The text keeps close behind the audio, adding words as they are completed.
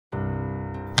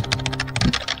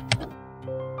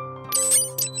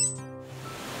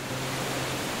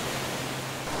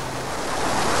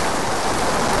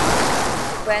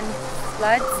when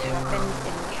floods happened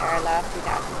in Kerala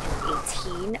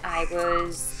 2018, I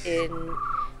was in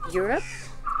Europe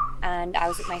and I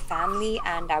was with my family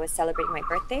and I was celebrating my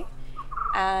birthday.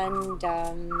 And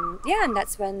and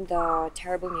that's when the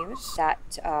terrible news that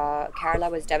Kerala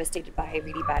was devastated by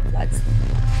really bad floods.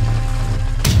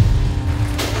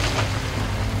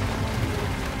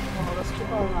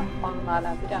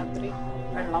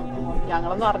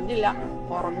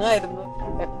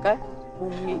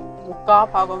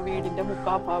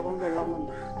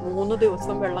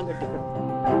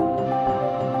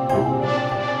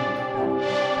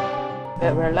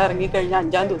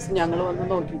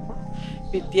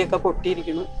 ഭിത്തിയൊക്കെ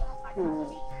പൊട്ടിയിരിക്കുന്നു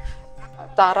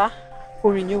തറ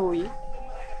കുഴിഞ്ഞു പോയി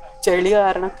ചെളി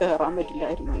കാരണം കേറാൻ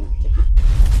പറ്റില്ലായിരുന്നു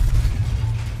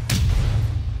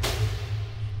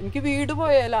എനിക്ക് വീട്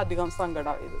പോയാൽ അധികം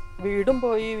സങ്കടമായത് വീടും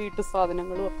പോയി വീട്ടു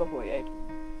സാധനങ്ങളും ഒക്കെ പോയായിരുന്നു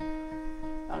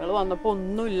ഞങ്ങൾ വന്നപ്പോൾ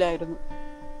ഒന്നുമില്ലായിരുന്നു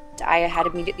I had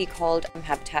immediately called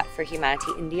Habitat for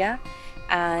Humanity India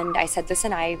and I said,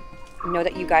 listen, I know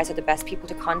that you guys are the best people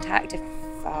to contact if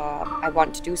I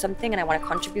want to do something and I want to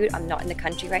contribute. I'm not in the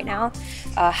country right now.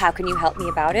 How can you help me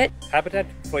about it? Habitat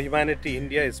for Humanity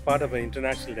India is part of an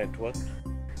international network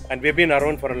and we've been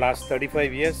around for the last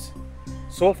 35 years.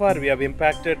 So far we have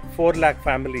impacted 4 lakh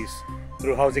families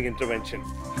through housing intervention.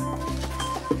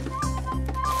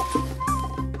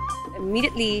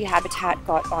 Immediately Habitat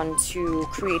got on to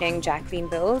creating Jacqueline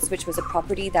Builds, which was a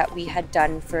property that we had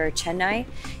done for Chennai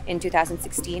in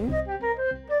 2016.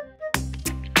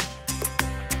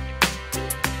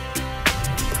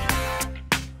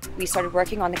 We started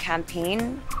working on the campaign,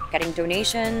 getting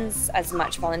donations, as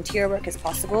much volunteer work as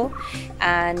possible,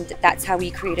 and that's how we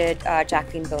created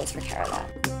Jacqueline Builds for Kerala.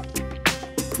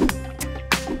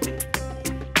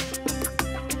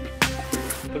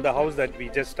 The house that we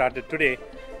just started today,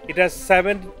 it has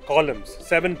 7 columns,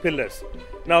 7 pillars.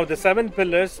 Now the 7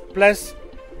 pillars plus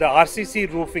the RCC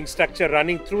roofing structure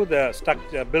running through the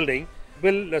building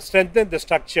will strengthen the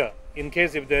structure in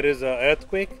case if there is an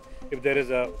earthquake, if there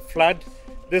is a flood.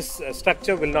 This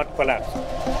structure will not collapse.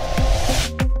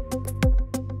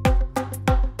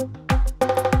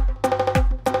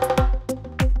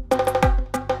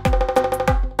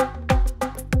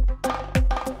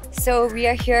 So we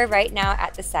are here right now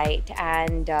at the site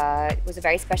and it was a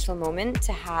very special moment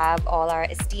to have all our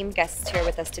esteemed guests here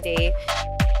with us today.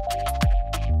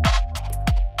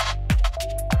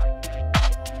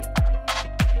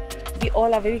 We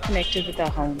all are very connected with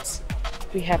our homes.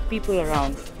 We have people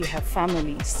around, we have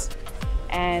families,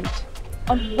 and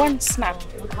on one snap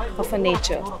of a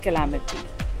nature calamity,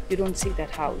 you don't see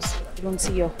that house, you don't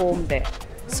see your home there.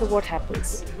 So what happens?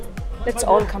 Let's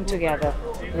all come together,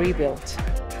 rebuild.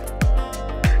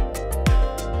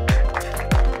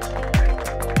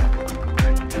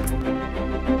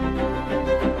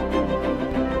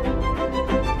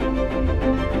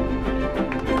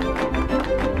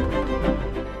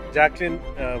 Jacqueline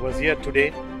was here today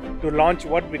to launch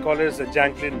what we call as a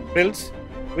Jacqueline Builds,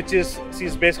 which is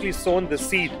she's basically sown the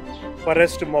seed for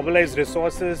us to mobilize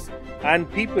resources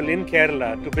and people in Kerala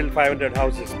to build 500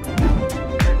 houses.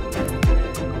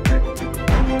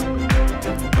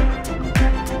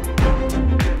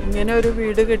 ഇങ്ങനെ ഒരു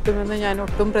വീട് കിട്ടുമെന്ന് ഞാൻ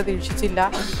ഒട്ടും പ്രതീക്ഷിച്ചില്ല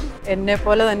എന്നെ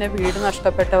പോലെ തന്നെ വീട്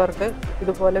നഷ്ടപ്പെട്ടവർക്ക്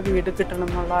ഇതുപോലെ വീട് കിട്ടണം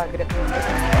എന്നുള്ള ആഗ്രഹമുണ്ട്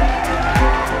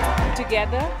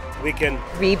Together we can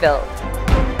rebuild.